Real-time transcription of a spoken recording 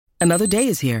Another day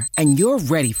is here, and you're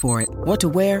ready for it. What to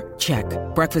wear? Check.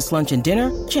 Breakfast, lunch, and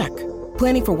dinner? Check.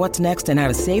 Planning for what's next and how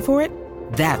to save for it?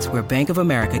 That's where Bank of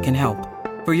America can help.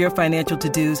 For your financial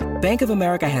to-dos, Bank of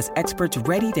America has experts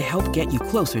ready to help get you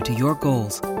closer to your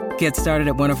goals. Get started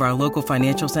at one of our local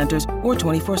financial centers or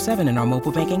 24/7 in our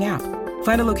mobile banking app.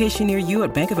 Find a location near you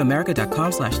at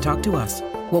bankofamerica.com/talktous.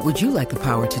 What would you like the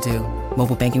power to do?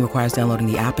 Mobile banking requires downloading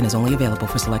the app and is only available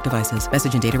for select devices.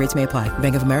 Message and data rates may apply.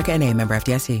 Bank of America N.A., member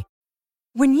FDIC.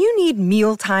 When you need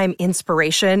mealtime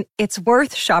inspiration, it's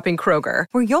worth shopping Kroger,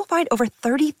 where you'll find over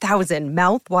 30,000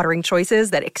 mouth-watering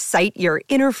choices that excite your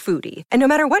inner foodie. And no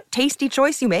matter what tasty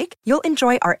choice you make, you'll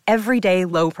enjoy our everyday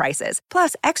low prices,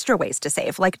 plus extra ways to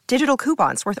save, like digital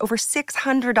coupons worth over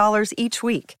 $600 each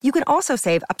week. You can also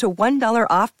save up to $1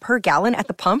 off per gallon at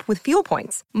the pump with fuel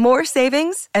points. More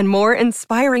savings and more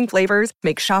inspiring flavors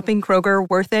make shopping Kroger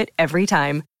worth it every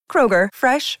time. Kroger,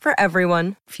 fresh for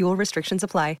everyone. Fuel restrictions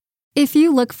apply. If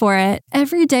you look for it,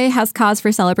 every day has cause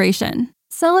for celebration.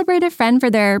 Celebrate a friend for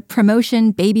their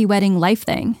promotion, baby wedding, life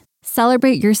thing.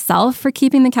 Celebrate yourself for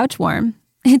keeping the couch warm.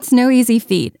 It's no easy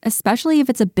feat, especially if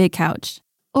it's a big couch.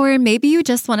 Or maybe you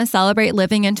just want to celebrate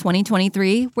living in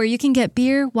 2023, where you can get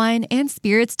beer, wine, and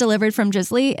spirits delivered from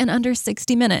Drizzly in under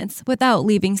 60 minutes without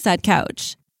leaving said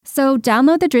couch. So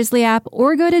download the Drizzly app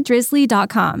or go to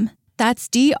drizzly.com. That's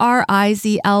DRIZLY.com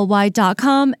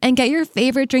and get your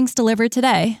favorite drinks delivered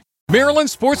today. Maryland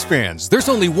sports fans, there's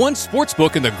only one sports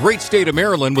book in the great state of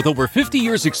Maryland with over 50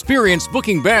 years experience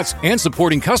booking bets and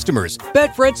supporting customers.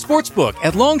 Betfred Sportsbook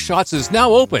at Longshots is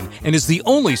now open and is the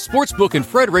only sportsbook in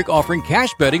Frederick offering cash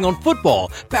betting on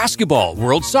football, basketball,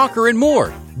 world soccer, and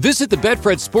more. Visit the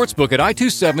Betfred Sportsbook at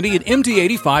I-270 and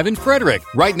MD-85 in Frederick,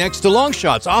 right next to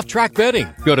Longshots off-track betting.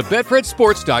 Go to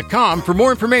betfredsports.com for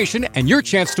more information and your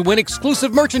chance to win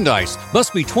exclusive merchandise.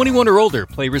 Must be 21 or older.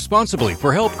 Play responsibly.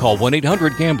 For help, call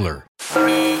 1-800-GAMBLER.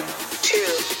 3, 2,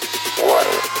 1.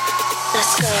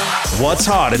 Let's go. What's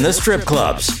hot in the strip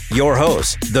clubs? Your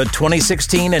hosts, the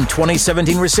 2016 and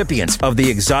 2017 recipients of the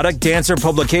Exotic Dancer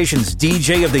Publications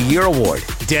DJ of the Year Award,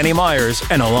 Danny Myers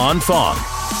and Alon Fong.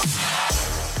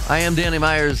 I am Danny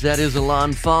Myers. That is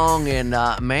Alon Fong. And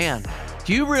man,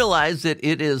 do you realize that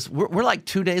we're like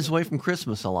 2 days away from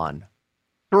Christmas, Alon?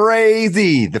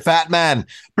 Crazy. The fat man.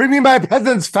 Bring me my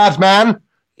presents, fat man.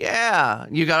 Yeah.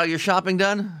 You got all your shopping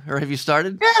done? Or have you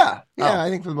started? Yeah. I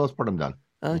think for the most part I'm done.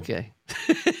 Okay.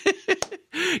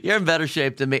 You're in better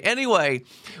shape than me. Anyway,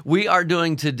 we are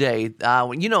doing today,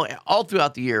 all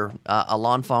throughout the year,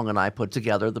 Alon Fong and I put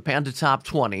together the Panda Top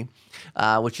 20,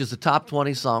 which is the top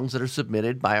 20 songs that are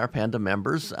submitted by our Panda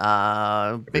members,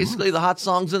 basically the hot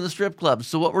songs in the strip clubs.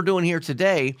 So what we're doing here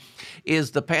today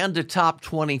is the Panda Top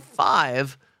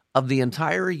 25 of the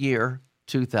entire year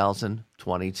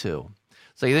 2022.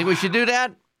 So you think we should do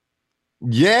that?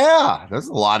 Yeah, there's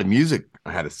a lot of music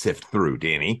I had to sift through,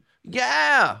 Danny.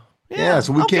 Yeah,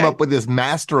 so we came up with this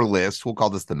master list. We'll call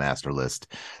this the master list.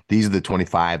 These are the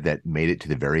 25 that made it to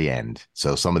the very end.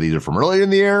 So some of these are from earlier in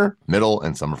the year, middle,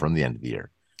 and some are from the end of the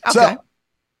year. Okay. So,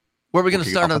 where are we going to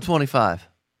start on 25?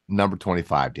 Number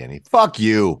 25, Danny. Fuck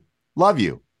You. Love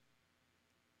You.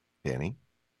 Danny.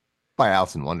 By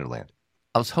Alice in Wonderland.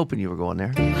 I was hoping you were going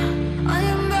there. I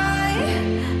am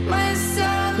by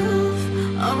myself.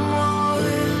 I'm all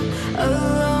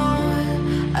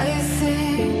alone. I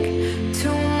think too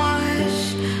much.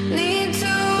 Need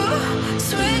to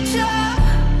switch up.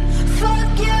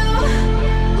 Fuck you.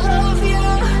 Love you.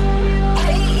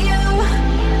 Hate you.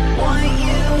 Want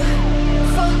you.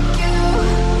 Fuck you.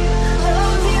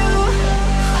 Love you.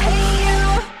 Hate you.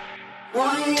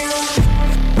 Want you.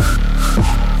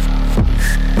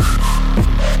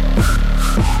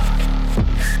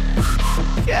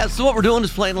 Yeah, so what we're doing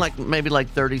is playing maybe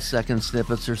 30-second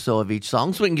snippets or so of each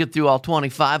song so we can get through all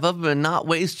 25 of them and not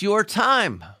waste your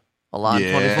time. Alon,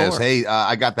 24. Hey,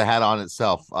 I got the hat on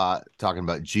itself. Talking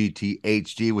about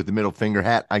GTHG with the middle finger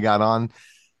hat I got on.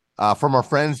 From our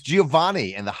friends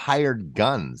Giovanni and the Hired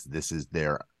Guns. This is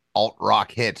their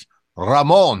alt-rock hit,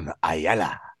 Ramon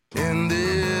Ayala. And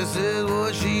this is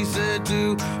what she said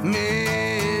to me.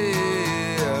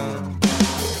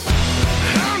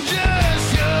 I'm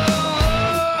just your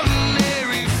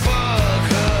ordinary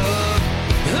fucker.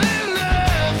 There's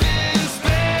nothing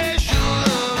special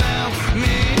about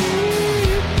me.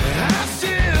 I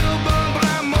still bump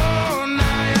Ramon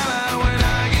Ayala when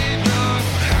I get drunk.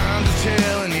 I'm just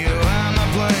telling you, I'm not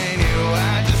playing you.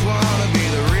 I just want to be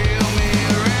the real me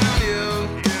around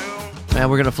you. And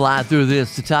we're going to fly through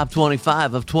this. The top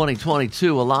 25 of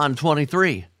 2022. Alon,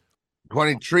 23.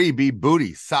 23, B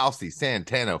Booty, Saucy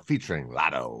Santana featuring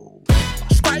Lotto.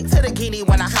 Spot Right to the guinea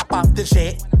when I hop off the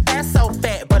jet. Ass so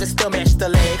fat, but it still match the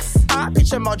legs. I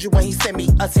picture emoji when he send me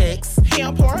a text. He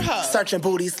on Pornhub, searching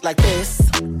booties like this.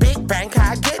 Big bank,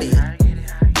 I get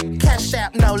it. Cash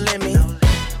app, no limit.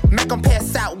 Make him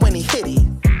pass out when he hit it.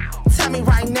 Tell me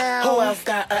right now, who else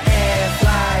got an ass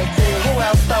like this? Who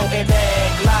else throw it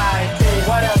back like this?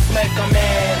 What else make them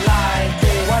mad like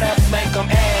this? What else make them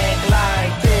act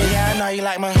like this? Yeah, I know you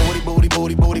like my booty, booty,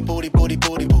 booty, booty, booty, booty,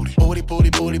 booty, booty, booty, booty,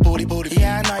 booty, booty, booty.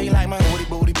 Yeah, I know you like my booty,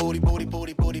 booty, booty, booty,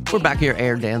 booty, booty. We're back here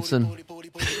air dancing.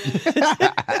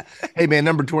 Hey, man,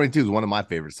 number 22 is one of my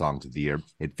favorite songs of the year.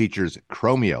 It features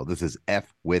Chromeo. This is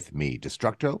F With Me,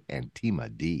 Destructo, and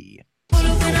Tima D.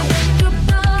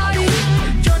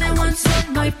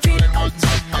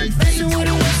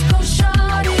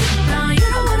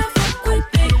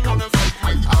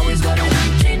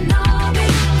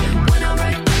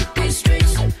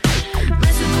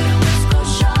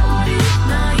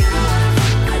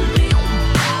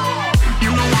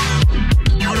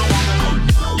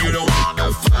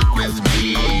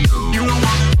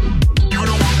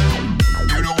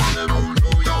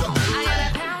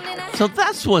 So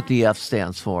that's what the F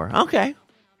stands for. Okay.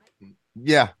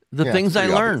 Yeah. The things I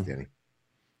learned.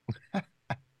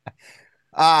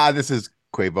 This is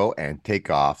Quavo and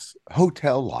Takeoff's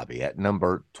Hotel Lobby at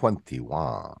number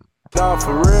 21. Nah,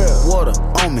 for real. Water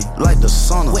on me like the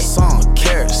sauna. Some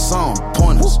carrots, some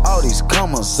pointers. All these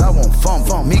commas, I want fun.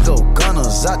 Migo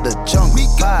gunners out the jungle.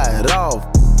 Buy it off.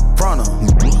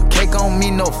 Cake on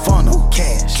me, no funnel.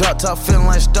 Cash. Drop top feeling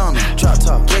like stunner. Drop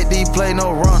top. KD play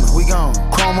no runner. We gon'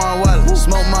 chrome my wallet.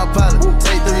 Smoke my pilot.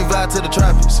 Take the revive to the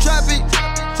trappies. Trappy.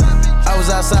 I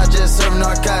was outside just serving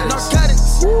narcotics.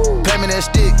 Pay me that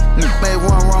stick. Made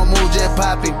one wrong move, just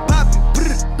poppy.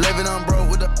 Living on bro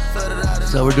with the flooded out.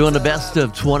 So we're doing the best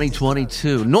of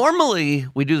 2022. Normally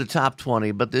we do the top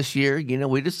 20, but this year,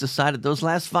 we just decided those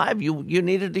last 5 you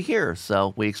needed to hear.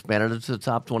 So we expanded it to the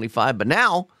top 25. But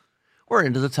now we're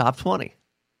into the top 20.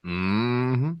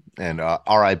 Mm-hmm. And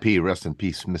R.I.P., rest in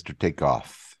peace, Mr.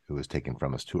 Takeoff, who was taken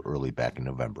from us too early back in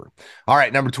November. All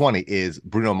right, number 20 is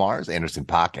Bruno Mars, Anderson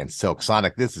 .Paak, and Silk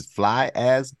Sonic. This is Fly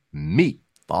As Me.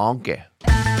 Bonke.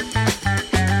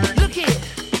 Look here,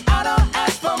 I don't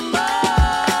ask for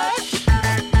much.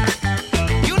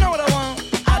 You know what I want,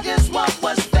 I just want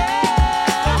what's fair.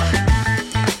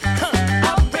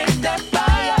 I'll bring that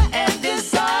fire and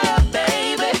desire,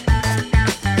 baby.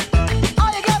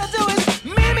 All you gotta do is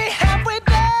meet me halfway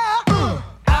there.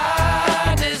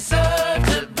 I deserve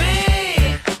to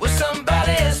be with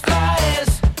somebody as fly as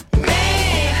me.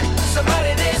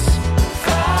 Somebody this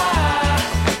fly,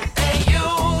 and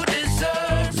you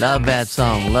deserve. Love that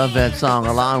song. Love that song.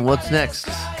 Alon, what's next?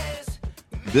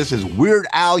 This is Weird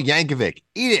Al Yankovic.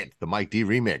 Eat It, the Mike D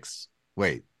remix.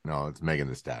 Wait, no, it's Megan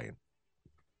Thee Stallion.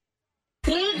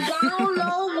 Eat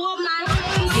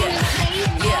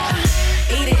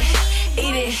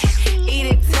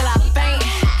it till I faint.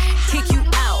 Kick you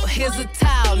out. Here's a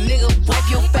towel, nigga, wipe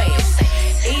your face.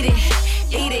 Eat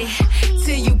it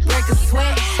till you break a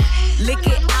sweat. Lick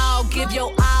it all, give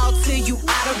your all till you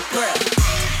out of breath.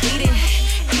 Eat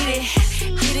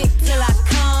it till I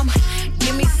come.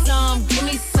 Give me some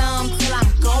till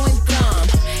I'm going dumb.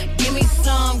 Give me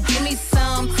some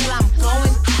till I'm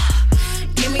going.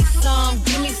 Give me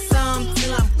some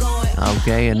till I'm going.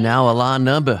 Okay, and now Alon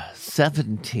number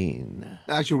 17.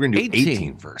 Actually, we're going to do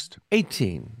 18 first.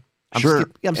 18. Sure. I'm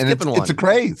And skipping one. It's a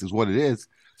craze, is what it is.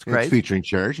 It's great. It's featuring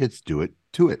Cherish. It's Do It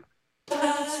To It.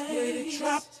 Bounce with it,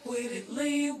 drop with it,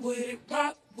 lean with it,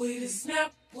 rock with it,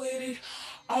 snap with it.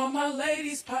 All my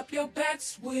ladies, pop your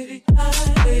backs with it.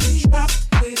 With it, drop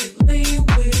with it, lean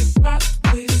with it, rock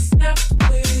with it, snap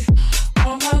with it.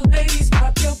 All my ladies,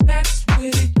 pop your backs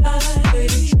with it.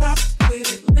 With it, drop with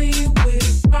it, lean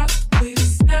with it, rock with it,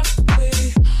 snap with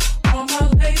it. All my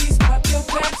ladies, pop your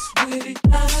backs with it.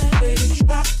 With it,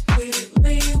 drop with it,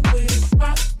 lean with it,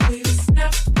 rock with it,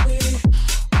 snap with it.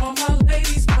 All my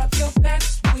ladies, pop your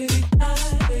backs with it.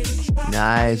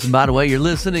 Nice. And by the way, you're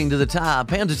listening to the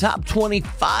top and the top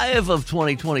 25 of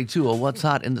 2022 of What's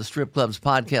Hot in the Strip Clubs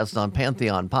podcast on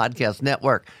Pantheon Podcast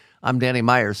Network. I'm Danny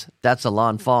Myers. That's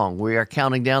Alon Fong. We are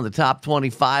counting down the top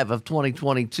 25 of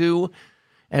 2022.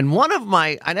 And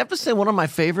I'd have to say one of my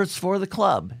favorites for the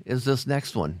club is this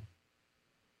next one.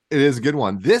 It is a good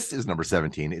one. This is number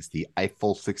 17. It's the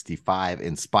Eiffel 65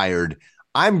 inspired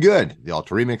I'm Good, the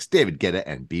Ultra Remix, David Guetta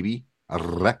and Bibi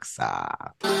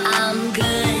Rexha. I'm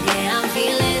good, yeah, I'm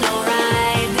feeling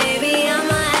alright. Baby,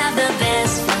 I'ma have the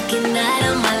best fucking night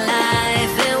of my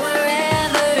life. And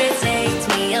wherever it takes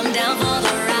me, I'm down for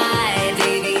the ride.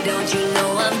 Baby, don't you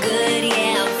know I'm good,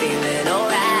 yeah, I'm feeling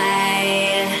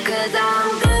alright. 'Cause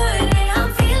I'm good, yeah,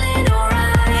 I'm feeling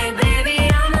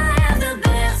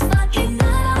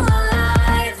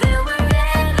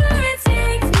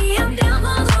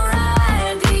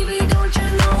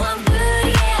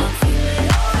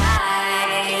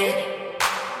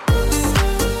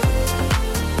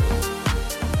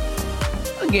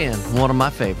one of my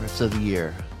favorites of the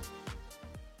year.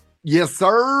 Yes,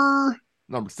 sir.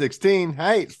 Number 16.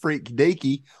 Hey, it's Freaky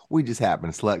Deaky. We just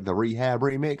happened to select the Rehab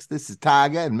remix. This is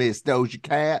Tyga and Miss Doja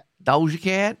Cat. Doja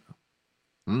Cat?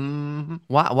 Mm-hmm.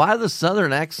 Why the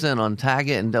southern accent on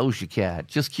Tyga and Doja Cat?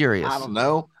 Just curious. I don't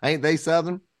know. Ain't they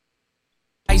southern?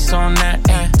 Price on that,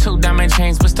 yeah. 2 diamond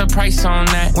chains, what's the price on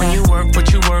that? When you work,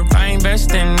 I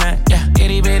invest in that, yeah.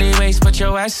 Itty bitty waist, but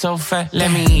your ass so fat.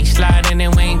 Let me slide in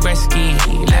and Wayne Gretzky.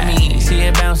 Let me see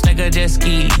it bounce like a jet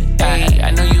ski. Ay, I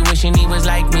know you wishing he was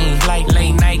like me. Like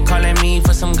late night calling me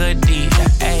for some good deeds.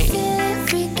 Ay.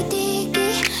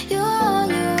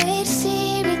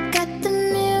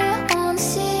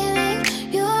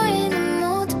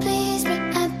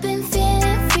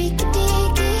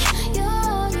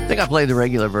 I think I played the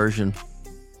regular version.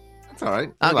 That's all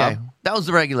right. Okay. That was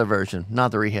the regular version,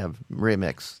 not the Rehab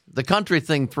remix. The country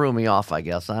thing threw me off, I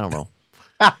guess. I don't know.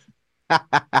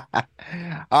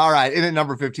 All right. In at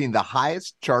number 15, the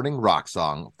highest charting rock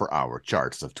song for our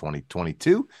charts of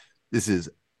 2022. This is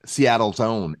Seattle's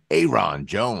own Aaron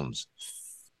Jones.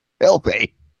 LP.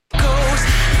 It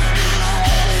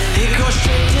goes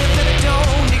straight to the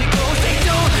dome. It goes, they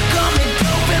don't call me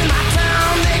dope in my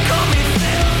town. They call me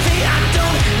filthy. I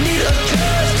don't need a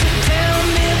judge to tell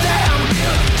me that I'm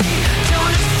guilty.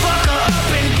 Don't just fuck her up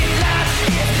and get loud.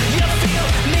 If you feel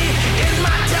me in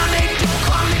my town, they don't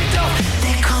call me dope.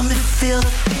 They call me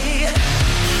filthy.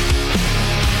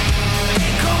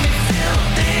 They call me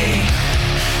filthy.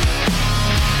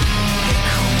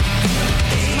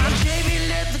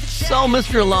 So,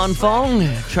 Mr. Lon Fong,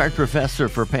 chart professor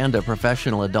for Panda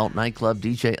Professional Adult Nightclub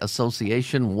DJ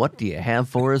Association, what do you have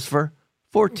for us for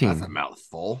 14? That's a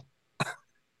mouthful.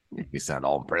 You sound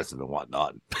all impressive and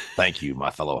whatnot. Thank you,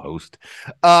 my fellow host.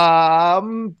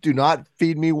 Do not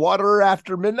feed me water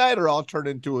after midnight or I'll turn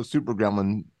into a super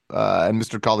gremlin. And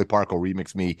Mr. Collie Park will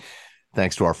remix me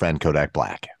thanks to our friend Kodak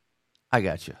Black. I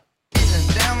got you.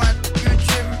 Damn, I think you're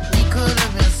tripping. We could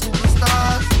have been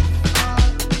superstars.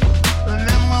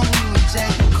 Remember we were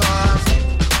checking cars.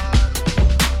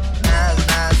 Now it's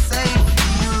not safe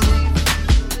for you.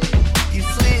 You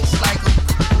switch like a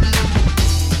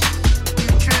you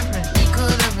tripping. We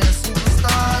could have been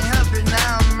superstars. Help it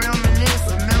now, I'm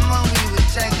reminiscing. Remember we were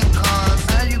checking cars.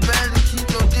 Now you better keep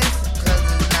your distance, cause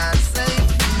it's not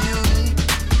safe for you.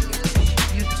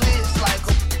 You twitch like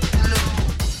a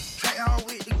track hard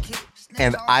with the kick.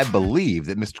 And I believe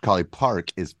that Mr. Collie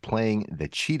Park is playing the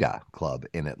Cheetah Club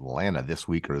in Atlanta this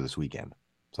week or this weekend.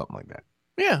 Something like that.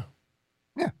 Yeah.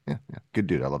 Yeah. Good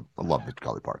dude. I love Mr.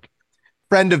 Collie Park.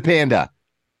 Friend of Panda.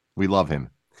 We love him.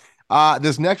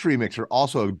 This next remixer,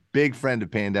 also a big friend of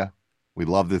Panda. We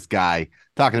love this guy.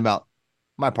 Talking about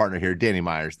my partner here, Danny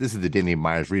Myers. This is the Danny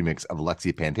Myers remix of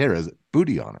Alexia Pantera's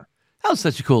Booty on Her. That was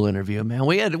such a cool interview, man.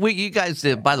 You guys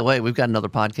did, by the way, we've got another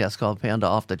podcast called Panda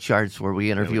Off the Charts where we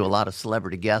interview a lot of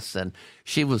celebrity guests, and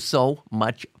she was so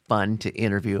much fun to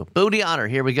interview. Booty on Her,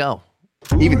 here we go.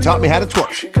 Even taught me how to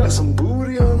twerk. She got some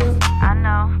booty on her. I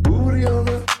know. Booty on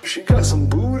her. She got some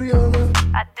booty on her.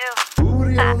 I do.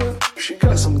 Booty on her. She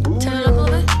got some booty Turn it up a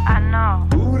little bit. I know.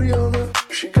 Booty on her.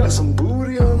 She got some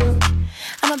booty on her.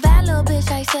 I'm a bad little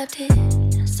bitch, I accept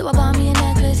it. So I bought me a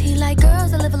necklace. He like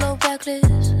girls that live a little reckless.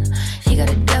 He got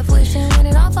a death wish, and when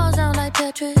it all falls down like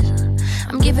Tetris,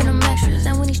 I'm giving him extras.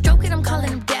 And when he stroke it, I'm calling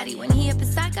him daddy. When he up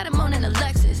inside, got him on in a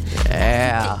Lexus.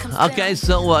 Yeah. Okay,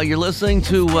 so you're listening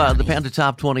to the Panda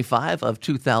Top 25 of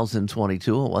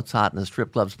 2022. What's Hot in the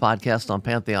Strip Clubs podcast on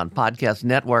Pantheon Podcast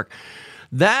Network.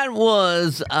 That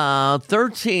was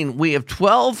 13. We have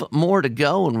 12 more to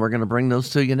go, and we're going to bring those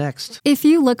to you next. If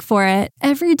you look for it,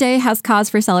 every day has cause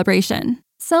for celebration.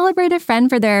 Celebrate a friend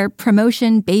for their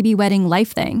promotion, baby wedding,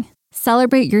 life thing.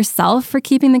 Celebrate yourself for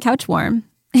keeping the couch warm.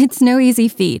 It's no easy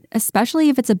feat, especially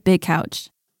if it's a big couch.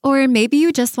 Or maybe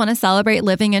you just want to celebrate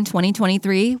living in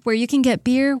 2023, where you can get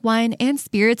beer, wine, and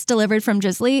spirits delivered from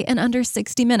Drizzly in under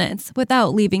 60 minutes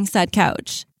without leaving said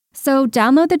couch. So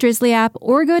download the Drizzly app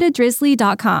or go to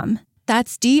drizzly.com.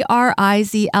 That's DRIZLY.com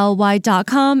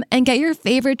and get your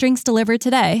favorite drinks delivered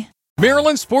today.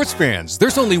 Maryland sports fans,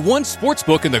 there's only one sports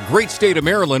book in the great state of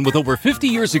Maryland with over 50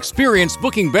 years experience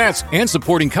booking bets and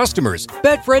supporting customers.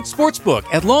 Betfred Sportsbook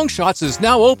at Longshots is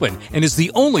now open and is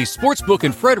the only sportsbook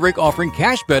in Frederick offering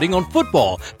cash betting on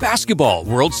football, basketball,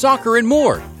 world soccer, and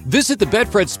more. Visit the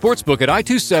Betfred Sportsbook at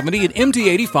I-270 and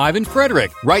MD-85 in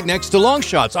Frederick, right next to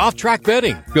Longshots off-track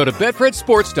betting. Go to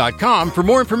betfredsports.com for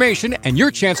more information and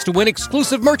your chance to win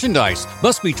exclusive merchandise.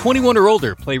 Must be 21 or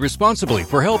older. Play responsibly.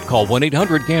 For help, call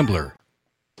 1-800-GAMBLER.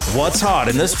 What's hot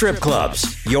in the strip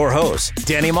clubs? Your hosts,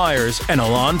 Danny Myers and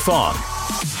Alon Fong.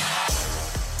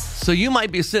 So you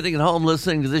might be sitting at home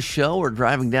listening to this show or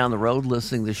driving down the road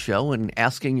listening to this show and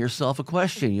asking yourself a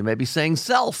question. You may be saying,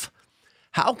 self,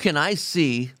 how can I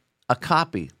see a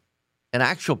copy, an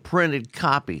actual printed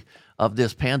copy of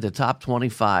this Panda Top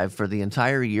 25 for the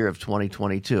entire year of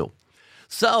 2022?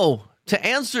 So to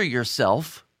answer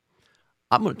yourself,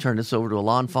 I'm going to turn this over to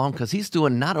Alon Fong because he's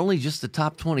doing not only just the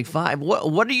top 25.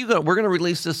 What are you going? We're going to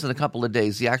release this in a couple of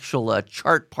days, the actual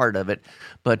chart part of it.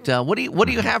 But what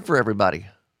do you have for everybody?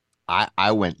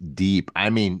 I went deep. I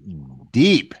mean,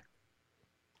 deep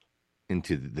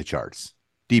into the charts.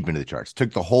 Deep into the charts.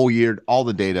 Took the whole year, all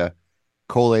the data,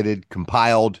 collated,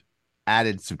 compiled,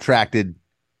 added, subtracted,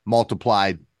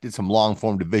 multiplied. Did some long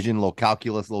form division, a little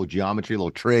calculus, a little geometry, a little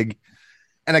trig,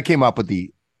 and I came up with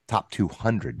the top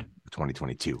 200.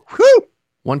 2022. Whew!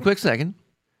 One quick second.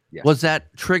 Yes. Was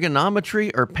that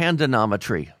trigonometry or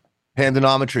pandanometry?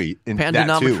 Pandanometry.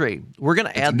 Pandanometry. We're going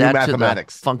to add that to the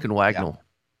Funkin' Wagnall.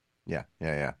 Yeah.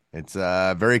 It's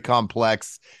very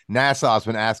complex. NASA's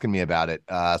been asking me about it,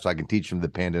 so I can teach them the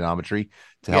pandanometry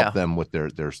to help them with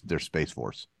their Space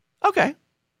Force. Okay.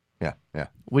 Yeah.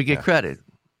 We get credit.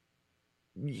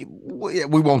 We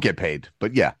won't get paid,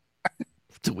 but yeah.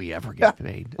 Do we ever get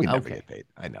paid? We never get paid.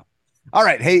 I know. All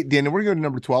right. Hey, Daniel, we're going to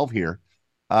number 12 here.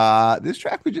 This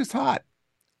track was just hot.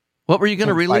 What were you going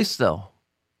to release, though?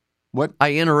 What?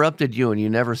 I interrupted you, and you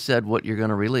never said what you're going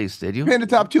to release, did you? The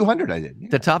top 200, I did. Yeah.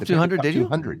 The top 200, did you?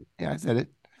 200. Yeah, I said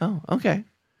it. Oh, okay.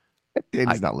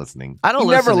 Danny's not listening. I don't he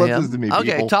listen never to listens him. to me,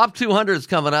 Okay, people. top 200 is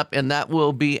coming up, and that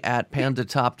will be at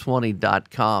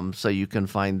pandatop20.com, so you can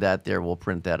find that there. We'll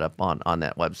print that up on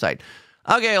that website.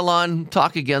 Okay, Alon,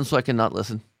 talk again so I can not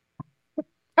listen.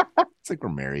 It's like we're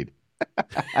married.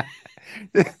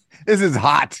 This is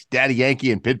hot. Daddy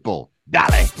Yankee and Pitbull. Dale.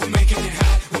 We're making it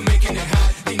hot. We're making it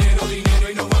hot. Dinero, dinero,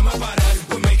 y no vamos a parar.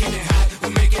 We're making it hot. We're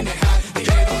making it hot.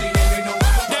 Dinero, dinero, y no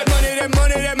vamos a parar.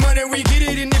 That money, we get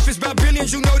it. And if it's about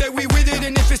billions, you know that we with it.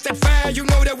 And if it's that fire, you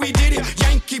know that we did it.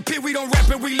 Yankee Pit, we don't rap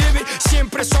it, we live it.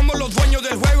 Siempre somos los dueños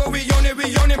del juego. Billones,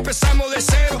 billones, empezamos de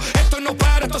cero. Esto no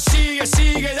para, esto sigue,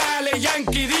 sigue. Dale,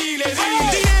 Yankee, dile.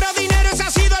 Dinero, dinero, ese ha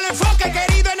sido el enfoque.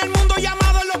 Querido en el mundo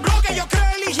llamado en los bloques. Yo creo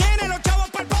en la higiene, los chavos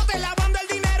pa'l pote. Lavando el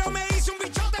dinero, me hice un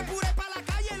bichote. Pure pa' la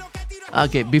calle, lo que tiro.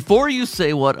 Okay, before you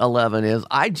say what 11 is,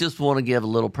 I just want to give a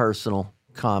little personal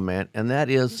comment, and that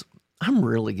is I'm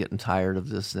really getting tired of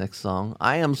this next song.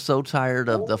 I am so tired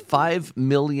of the 5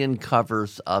 million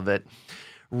covers of it,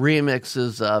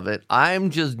 remixes of it.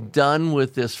 I'm just done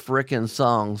with this frickin'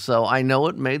 song. So I know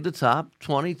it made the top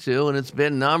 22, and it's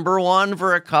been number 1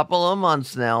 for a couple of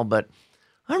months now, but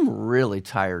I'm really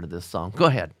tired of this song. Go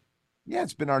ahead. Yeah,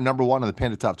 it's been our number 1 on the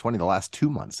Panda Top 20 the last 2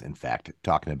 months, in fact,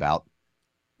 talking about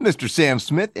Mr. Sam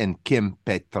Smith and Kim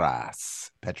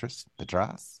Petras. Petras.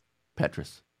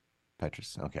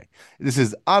 Okay. This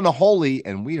is Unholy,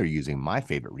 and we are using my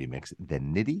favorite remix, the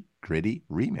Nitty Gritty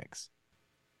Remix.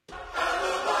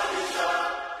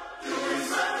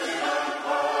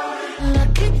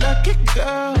 Lucky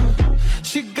girl,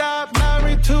 she got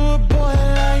married to a boy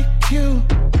like you.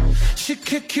 She'd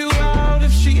kick you out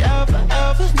if she ever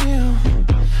knew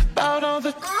about all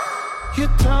the you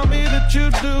tell me that you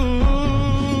do.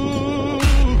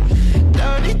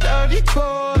 Dirty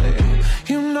boy,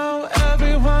 you know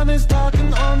everyone is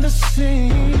talking on the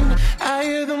scene. I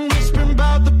hear them whispering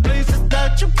about the places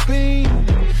that you've been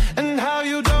and how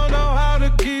you don't know how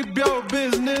to keep your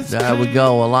business. There we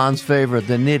go. Alon's favorite,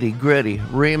 the Nitty Gritty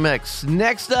Remix.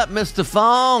 Next up, Mr.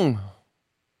 Fong.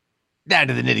 Down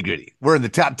to the nitty gritty. We're in the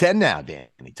top 10 now, Danny.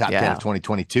 Top 10 of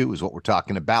 2022 is what we're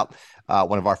talking about.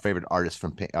 One of our favorite artists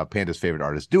from Panda's favorite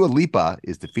artists, Dua Lipa,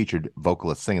 is the featured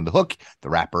vocalist singing the hook. The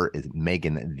rapper is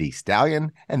Megan Thee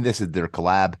Stallion, and this is their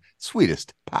collab,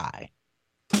 Sweetest Pie.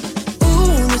 Ooh,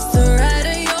 it's the ride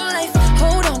of your life.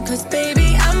 Hold on, cause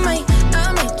baby, I might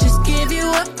just give you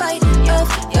a bite of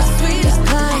your sweetest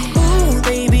pie. Ooh,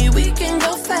 baby, we can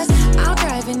go fast. I'll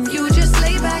drive and you just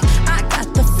lay back. I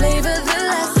got the flavor, the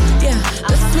last, yeah,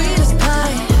 the sweetest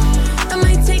pie. I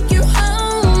might take you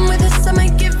home with us. I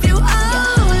might give you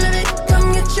all of it.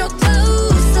 Come get your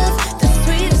dose of the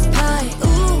sweetest pie.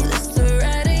 Ooh, that's the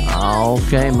ride of your life.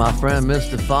 Okay, my friend,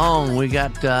 Mr. Fong, we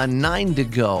got 9 to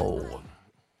go.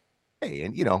 Hey,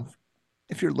 and you know,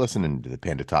 if you're listening to the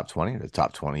Panda Top 20 or the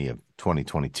Top 20 of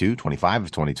 2022, 25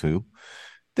 of 22,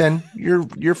 then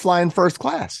you're flying first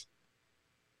class.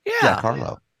 Yeah. Jack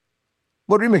Harlow.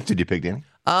 What remix did you pick, Danny?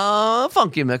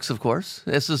 Funky Mix, of course.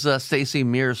 This is Stacey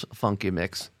Mears' Funky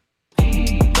Mix.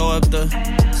 Throw up the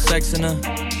sex in her.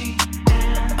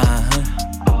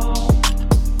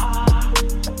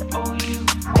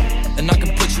 And I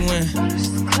can put you in.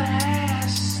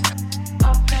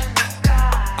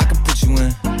 I can put you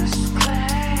in.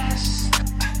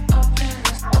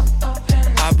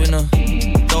 flexing her.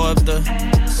 Throw up the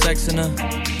sex in her.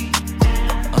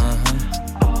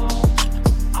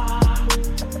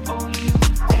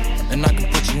 And I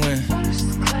can put you in.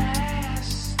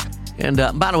 And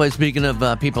by the way, speaking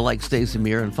of people like Stacey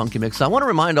Muir and Funky Mix, I want to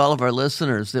remind all of our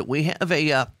listeners that we have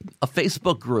a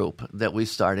Facebook group that we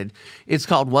started. It's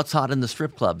called What's Hot in the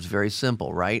Strip Clubs. Very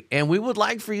simple, right? And we would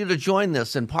like for you to join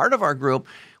this. And part of our group,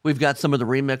 we've got some of the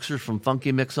remixers from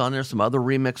Funky Mix on there. Some other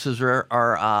remixers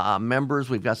are members.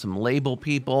 We've got some label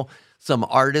people, some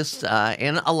artists,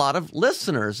 and a lot of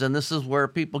listeners. And this is where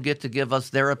people get to give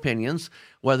us their opinions,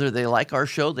 whether they like our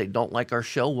show, they don't like our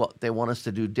show, what they want us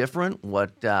to do different,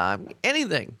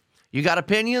 anything. You got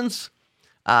opinions?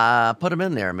 Put them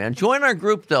in there, man. Join our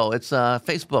group, though. It's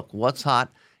Facebook, What's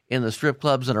Hot in the Strip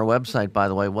Clubs, and our website, by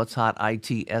the way,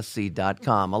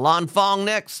 what'shotitsc.com. Alon Fong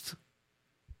next.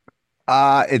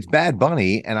 It's Bad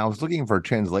Bunny, and I was looking for a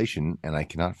translation, and I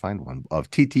cannot find one, of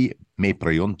Titi Me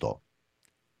Pregunto.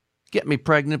 Get me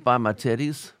pregnant by my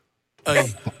titties.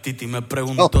 Ey, Titi me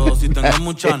preguntó si tengo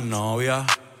muchas novias.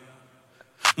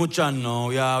 Muchas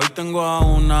novias. Hoy tengo a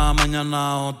una,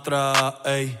 mañana a otra.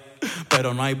 Ey,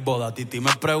 pero no hay boda. Titi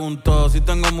me preguntó si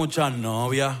tengo muchas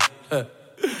novias.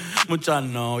 Muchas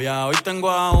novias. Hoy tengo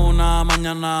a una,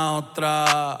 mañana a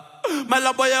otra. Me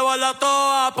las voy a llevar a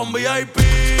todas pa' un VIP,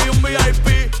 un VIP.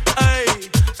 Ey,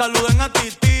 saluden a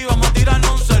Titi, vamos a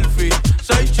tirarnos un selfie.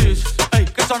 6 chis, ey,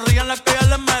 que sonrían las que ya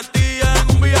les metí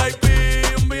en un VIP,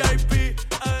 un VIP.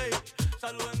 Ey,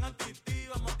 saluden a Titi,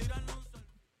 vamos a tirarnos un selfie.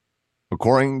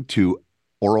 According to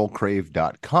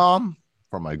oralcrave.com,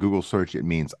 from my Google search, it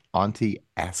means Auntie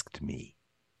asked me.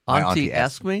 Auntie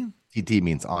asked me? TT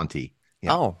means auntie.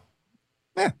 Yeah. Oh.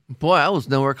 Yeah. Boy, I was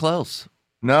nowhere close.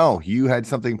 No, you had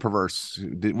something perverse.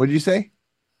 What did you say?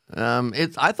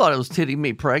 I thought it was Titty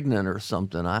Me Pregnant or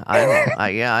something. I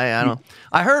don't.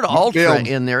 I heard Ultra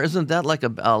in there. Isn't that like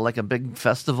a big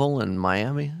festival in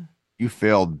Miami? You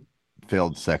failed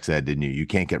sex ed, didn't you? You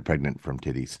can't get pregnant from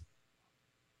titties.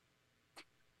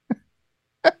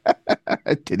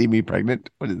 Titty Me Pregnant?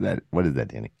 What is that? What is that,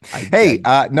 Danny? Hey,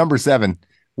 number 7,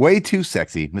 Way Too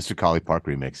Sexy, Mr. Collie Park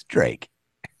remix, Drake.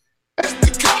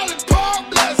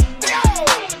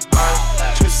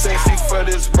 Too sexy for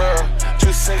this world,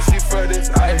 too sexy for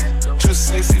this ice, too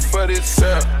sexy for this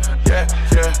syrup, yeah,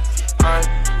 yeah. I'm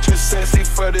too sexy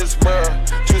for this world,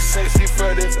 too sexy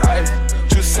for this ice,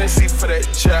 too sexy for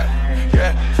that jack,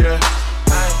 yeah, yeah.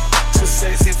 I'm too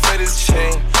sexy for this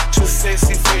chain, too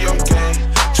sexy for your game,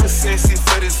 too sexy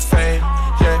for this fame,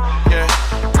 yeah, yeah.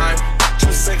 I'm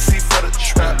too sexy for the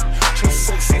trap, too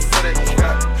sexy for that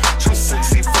cap, too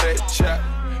sexy for that jack.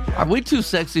 Are we too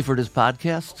sexy for this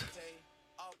podcast?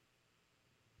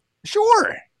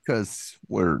 Sure, because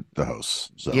we're the hosts.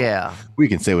 So yeah, we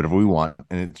can say whatever we want,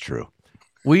 and it's true.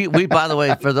 We by the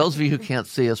way, for those of you who can't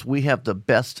see us, we have the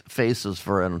best faces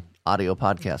for an audio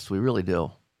podcast. We really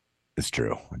do. It's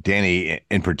true. Danny,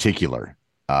 in particular,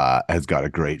 has got a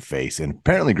great face and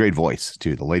apparently great voice,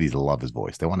 too. The ladies love his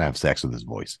voice. They want to have sex with his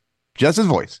voice. Just his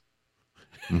voice.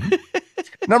 Mm-hmm.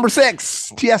 Number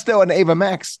 6, Tiesto and Ava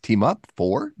Max team up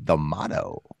for The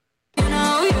Motto. You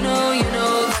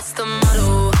know, that's the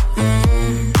motto.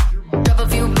 Drop a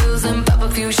few bills and pop a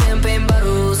few champagne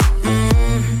bottles.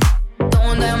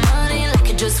 Throwing that money like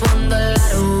you just won the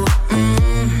lotto.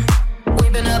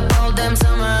 We've been up all damn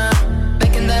summer,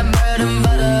 making that bread and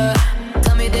butter.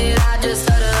 Tell me, did I just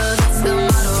stutter? That's the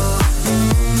motto.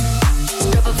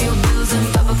 Drop a few bills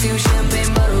and pop a few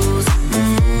champagne bottles.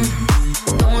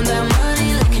 Throwing that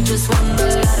money like you just won the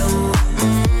lotto.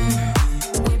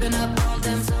 We've been up all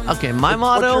damn summer. Okay, my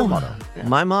motto. Yeah.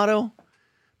 My motto.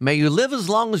 May you live as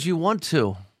long as you want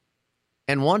to,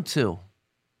 and want to,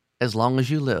 as long as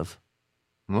you live.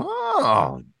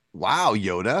 Oh, wow,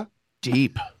 Yoda.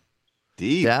 Deep.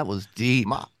 That was deep.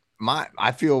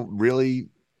 I feel really,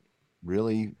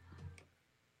 really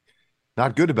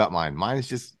not good about mine. Mine is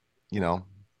just,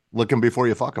 look them before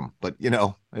you fuck them. But,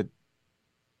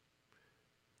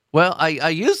 Well, I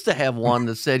used to have one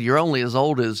that said you're only as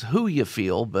old as who you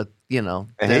feel, but,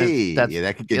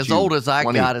 that could get as you old as I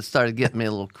 20. got, it started getting me a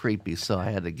little creepy, so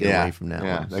I had to get away from that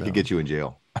one. That could get you in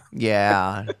jail.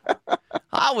 Yeah.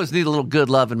 I always need a little good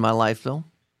love in my life, though.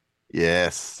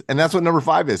 Yes. And that's what number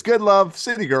 5 is. Good Love,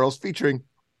 City Girls, featuring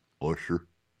Usher.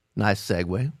 Nice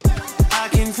segue. I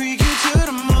can freak you to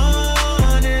the morning.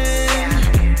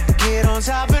 Get on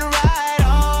top and ride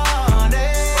on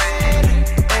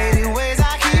it. 80 ways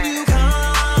I keep you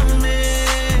coming.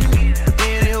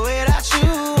 Any way that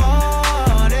you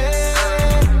want it.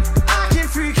 I can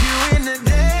freak you in the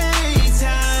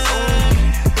daytime.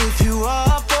 If you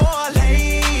up for a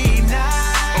late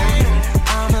night,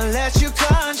 I'ma let you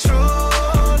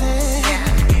control it.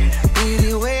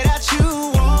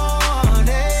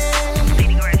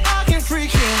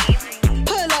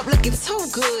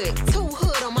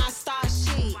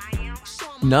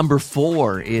 Number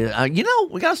 4 is,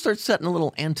 we got to start setting a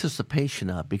little anticipation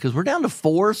up because we're down to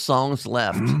 4 songs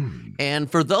left.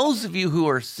 And for those of you who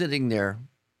are sitting there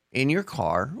in your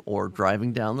car or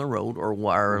driving down the road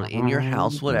or in your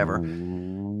house, whatever,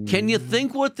 can you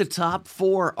think what the top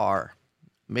 4 are?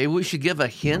 Maybe we should give a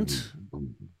hint.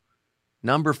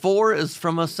 Number 4 is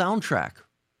from a soundtrack.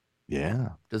 Yeah.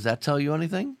 Does that tell you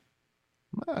anything?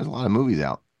 Well, there's a lot of movies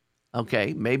out.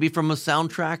 Okay, maybe from a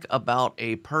soundtrack about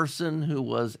a person who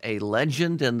was a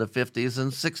legend in the 50s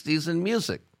and 60s in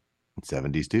music.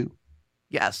 70s too.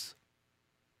 Yes.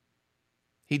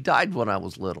 He died when I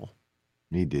was little.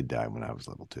 He did die when I was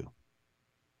little too.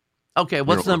 Okay,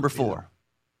 what's number 4?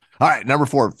 All right, number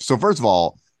 4. So first of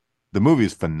all, the movie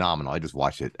is phenomenal. I just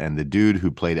watched it. And the dude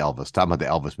who played Elvis, talking about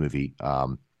the Elvis movie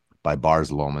by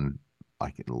Baz Luhrmann, I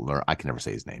can never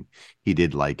say his name. He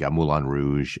did like Moulin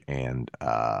Rouge and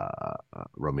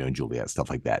Romeo and Juliet, stuff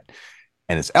like that.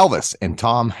 And it's Elvis, and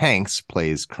Tom Hanks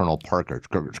plays Colonel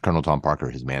Tom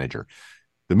Parker, his manager.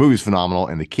 The movie's phenomenal,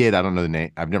 and the kid, I don't know the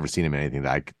name. I've never seen him in anything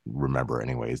that I remember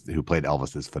anyways, who played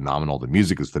Elvis is phenomenal. The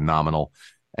music is phenomenal,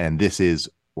 and this is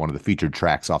one of the featured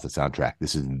tracks off the soundtrack.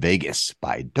 This is Vegas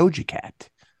by Doja Cat.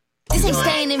 This ain't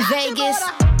staying in Vegas.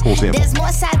 Cool sample. There's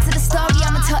more side to the story,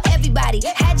 I'ma tell everybody.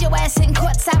 Had your ass in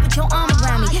courtside with your arm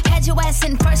around me. Had your ass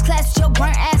in first class with your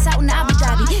burnt ass out in Abu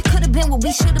Dhabi. Could've been what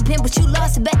we should've been, but you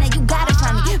lost the bet, now you got it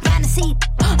from me. Find a seat,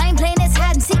 I ain't playing this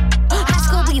hide and seek. High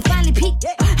school where you finally peaked.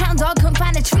 Hound dog couldn't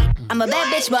find a treat. I'm a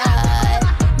bad bitch, but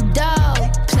dog,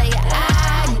 player,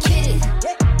 I get it.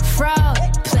 Fraud,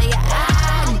 player,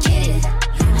 I get it.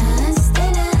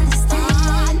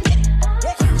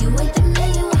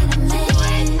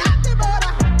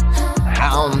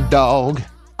 Hound dog.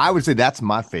 I would say that's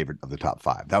my favorite of the top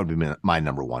 5. That would be my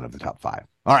number 1 of the top 5.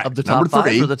 All right. Of the top number 5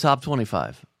 3, or the top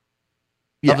 25?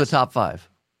 Yes. Of the top 5.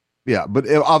 Yeah, but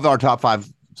of our top 5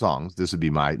 songs, this would be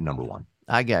my number 1.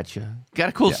 I got you. Got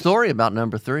a cool story about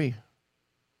number 3.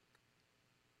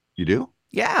 You do?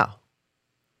 Yeah.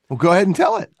 Well, go ahead and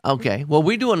tell it. Okay. Well,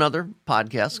 we do another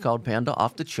podcast called Panda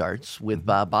Off the Charts with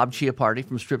Bob Chiappardi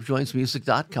from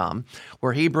StripJointsMusic.com,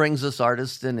 where he brings us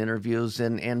artists and interviews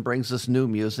and brings us new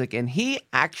music. And he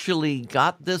actually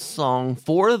got this song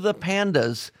for the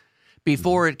Pandas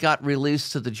before it got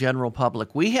released to the general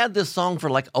public. We had this song for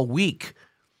like a week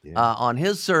on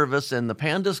his service, and the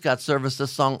Pandas got service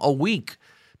this song a week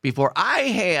before. I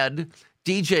had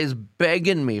DJs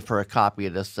begging me for a copy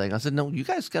of this thing. I said, no, you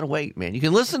guys got to wait, man. You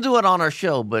can listen to it on our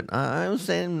show, but I'm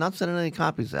saying not sending any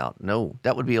copies out. No,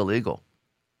 that would be illegal.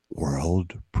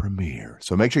 World premiere.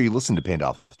 So make sure you listen to Panda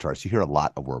Off the Charts. You hear a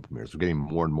lot of world premieres. We're getting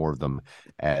more and more of them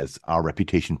as our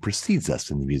reputation precedes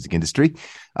us in the music industry.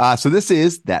 So this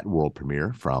is that world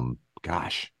premiere from,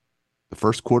 the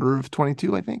first quarter of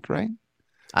 22, I think, right?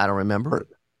 I don't remember.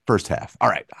 First half. All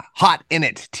right. Hot in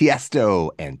It, Tiesto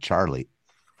and Charlie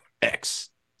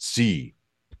XCX.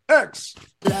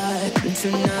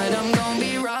 Tonight I'm gonna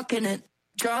be rocking it,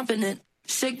 dropping it.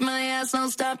 Shake my ass,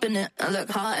 I'm stopping it. I look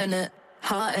hot in it,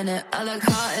 hot in it. I look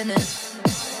hot in it,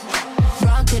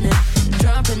 rocking it,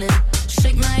 dropping it.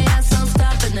 Shake my ass, I'm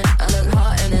stopping it. I look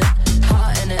hot in it,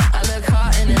 hot in it. I look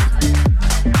hot in it,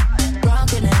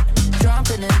 rocking it,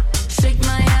 dropping it. Shake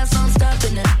my ass, I'm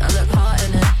stopping it. I look hot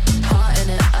in it, hot in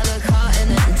it. I look hot in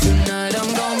it. Tonight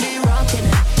I'm gonna be rocking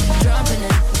it, dropping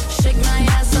it. Shake my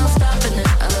ass, I'm stopping it.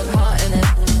 I look hot in it,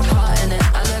 hot in it.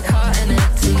 I look hot in it.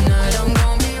 Tonight I'm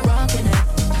gonna be rocking it,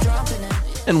 dropping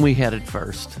it. And we had it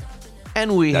first.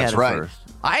 And we That's had it right. first.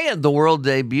 I had the world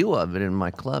debut of it in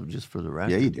my club, just for the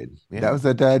record. Yeah, you did. Yeah. That was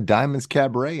at Diamonds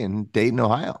Cabaret in Dayton,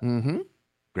 Ohio. Mm-hmm.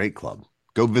 Great club.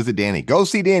 Go visit Danny. Go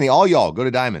see Danny. All y'all, go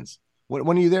to Diamonds.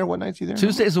 When are you there? What nights are you there?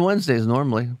 Tuesdays and Wednesdays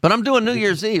normally, but I'm doing New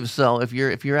Year's Eve. So if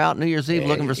you're out New Year's Eve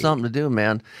looking for something to do,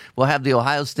 man, we'll have the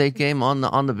Ohio State game on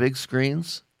the big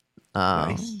screens.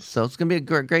 Nice. So it's gonna be a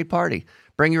great party.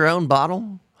 Bring your own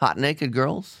bottle, hot naked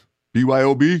girls,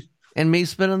 BYOB, and me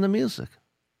spinning the music.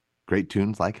 Great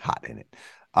tunes like Hot in It.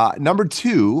 Number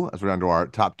 2, as we're down to our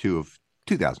top 2 of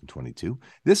 2022.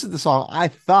 This is the song I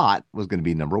thought was going to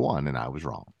be number 1, and I was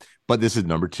wrong. But this is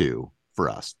number 2 for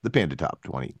us, the Panda Top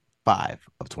 25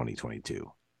 of 2022.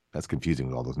 That's confusing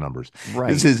with all those numbers.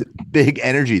 Right. This is Big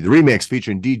Energy, the remix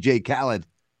featuring DJ Khaled.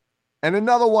 And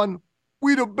another one,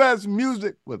 We the Best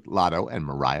Music with Lotto and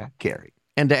Mariah Carey.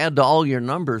 And to add to all your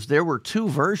numbers, there were 2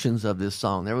 versions of this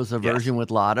song. There was a version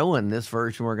with Lotto, and this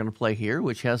version we're going to play here,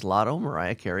 which has Lotto,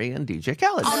 Mariah Carey, and DJ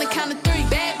Khaled. On the count of 3,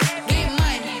 bad, get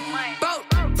money. Broke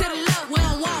to the left, we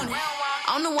don't want it.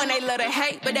 I'm the one they love to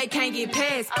hate, but they can't get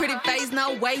past. Pretty face,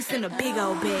 no waist, and a big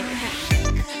old bag.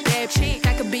 Bad chick,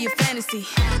 I could be a fantasy.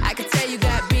 I could tell you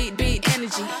got big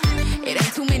energy. It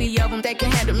ain't too many of them that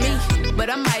can handle me. But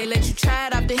I might let you try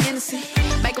it off the Hennessy.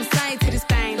 Make them sing to this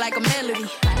thing like a melody.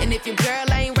 And if your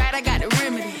girl ain't right, I got the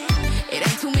remedy. It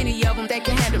ain't too many of them that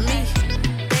can handle me.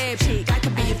 Bad chick, I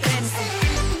could be your fantasy.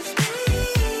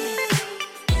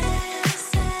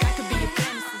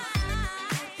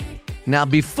 Now,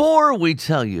 before we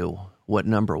tell you what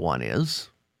number one is,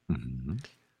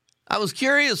 I was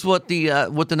curious what the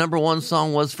number one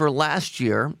song was for last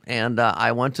year, and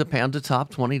I went to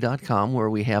pandatop20.com where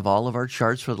we have all of our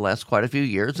charts for the last quite a few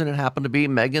years, and it happened to be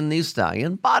Megan Thee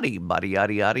Stallion, Body, yaddy,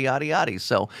 yaddy, yaddy, yaddy.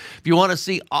 So if you want to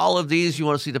see all of these, you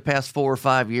want to see the past 4 or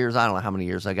 5 years, I don't know how many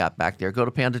years I got back there, go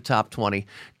to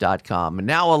pandatop20.com. And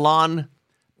now, Alon,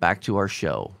 back to our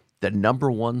show. The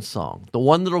number one song, the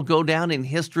one that'll go down in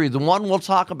history, the one we'll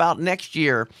talk about next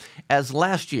year as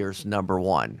last year's number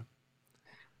one.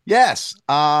 Yes.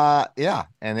 Yeah.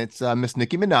 And it's Miss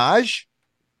Nicki Minaj.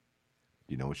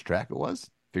 Do you know which track it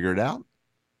was? Figure it out.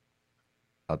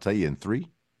 I'll tell you in 3,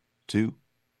 2.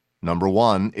 Number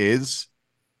one is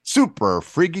Super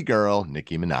Freaky Girl,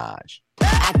 Nicki Minaj.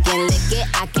 I can lick it,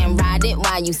 I can ride it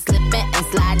while you slipping and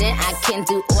sliding. I can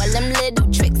do all them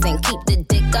little tricks and keep the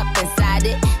dick up inside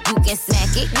it. You can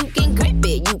smack it, you can grip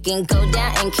it, you can go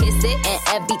down and kiss it. And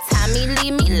every time he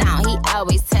leave me alone, he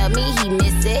always tell me he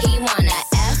miss it. He wanna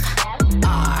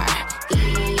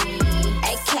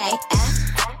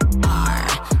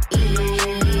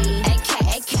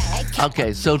F-R-E-A-K-F-R-E-A-K-A-K.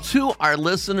 Okay, so to our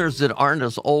listeners that aren't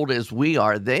as old as we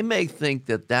are, they may think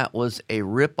that that was a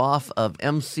ripoff of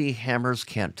MC Hammer's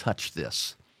Can't Touch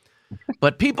This.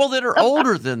 But people that are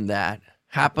older than that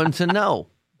happen to know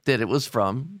that it was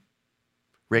from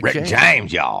Rick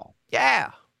James, y'all.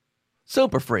 Yeah.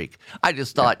 Super Freak. I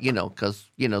just thought, because,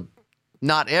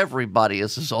 not everybody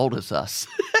is as old as us.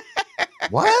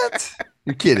 What?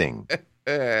 You're kidding.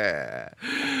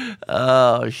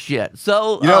 Oh, shit.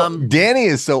 So, Danny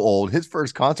is so old. His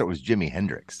first concert was Jimi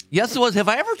Hendrix. Yes, it was. Have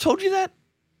I ever told you that?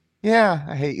 Yeah,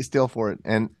 I hate you still for it.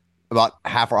 And about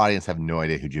half our audience have no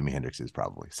idea who Jimi Hendrix is,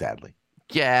 probably, sadly.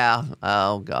 Yeah.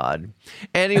 Oh, God.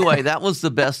 Anyway, that was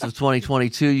the best of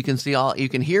 2022. You can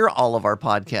hear all of our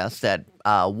podcasts at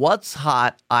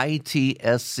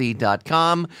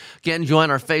whatshotitsc.com. Again, join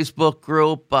our Facebook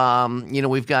group.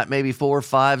 We've got maybe 4 or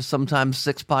 5, sometimes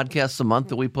 6 podcasts a month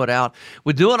that we put out.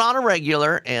 We do it on a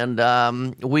regular, and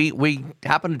we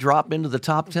happen to drop into the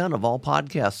top 10 of all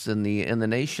podcasts in the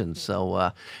nation.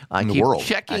 So I keep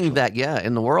checking that. Yeah,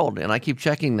 in the world, and I keep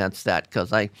checking that stat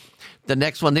because the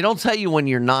next one, they don't tell you when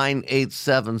you're 9, 8,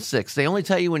 7, 6. They only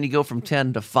tell you when you go from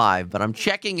 10 to 5. But I'm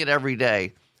checking it every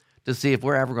day to see if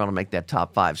we're ever going to make that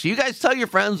top 5. So you guys tell your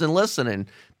friends and listen and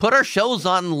put our shows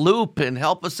on loop and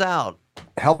help us out.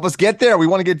 Help us get there. We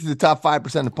want to get to the top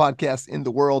 5% of podcasts in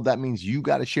the world. That means you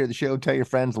got to share the show, tell your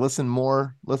friends, listen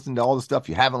more, listen to all the stuff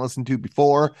you haven't listened to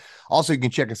before. Also, you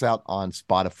can check us out on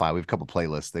Spotify. We have a couple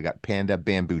playlists. They got Panda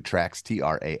Bamboo Tracks,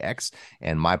 TRAX,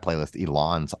 and my playlist,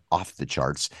 Elon's Off the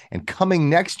Charts. And coming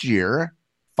next year,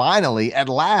 finally, at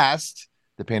last,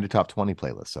 the Panda Top 20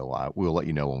 playlist. So we'll let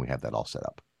you know when we have that all set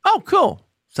up. Oh, cool.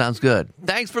 Sounds good.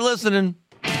 Thanks for listening.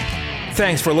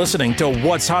 Thanks for listening to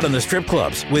What's Hot in the Strip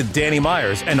Clubs with Danny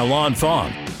Myers and Alon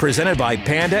Fong. Presented by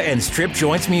Panda and Strip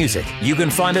Joints Music. You can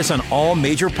find us on all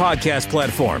major podcast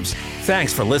platforms.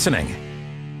 Thanks for listening.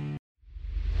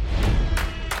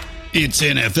 It's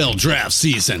NFL draft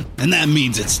season, and that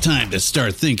means it's time to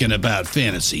start thinking about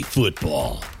fantasy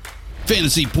football.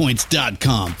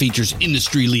 FantasyPoints.com features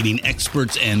industry-leading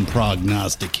experts and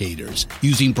prognosticators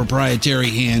using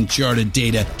proprietary hand-charted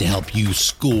data to help you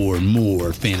score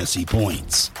more fantasy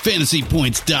points.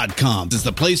 FantasyPoints.com is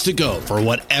the place to go for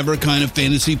whatever kind of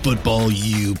fantasy football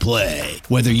you play.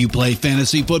 Whether you play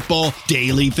fantasy football,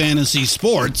 daily fantasy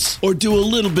sports, or do a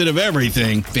little bit of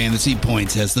everything, Fantasy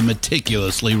Points has the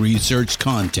meticulously researched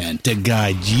content to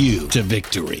guide you to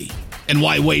victory. And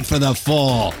why wait for the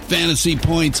fall? Fantasy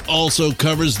Points also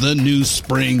covers the new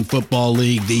spring football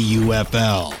league, the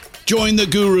UFL. Join the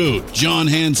guru, John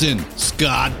Hansen,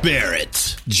 Scott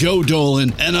Barrett, Joe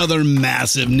Dolan, and other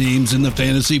massive names in the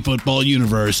fantasy football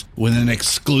universe with an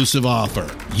exclusive offer.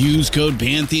 Use code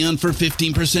Pantheon for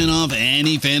 15% off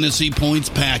any Fantasy Points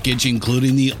package,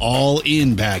 including the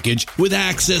all-in package, with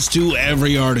access to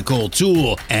every article,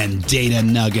 tool, and data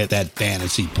nugget that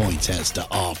Fantasy Points has to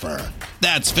offer.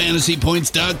 That's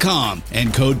FantasyPoints.com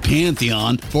and code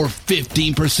Pantheon for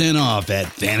 15% off at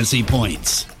Fantasy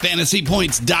Points.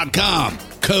 FantasyPoints.com,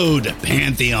 code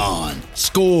Pantheon.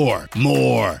 Score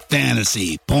more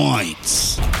fantasy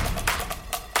points.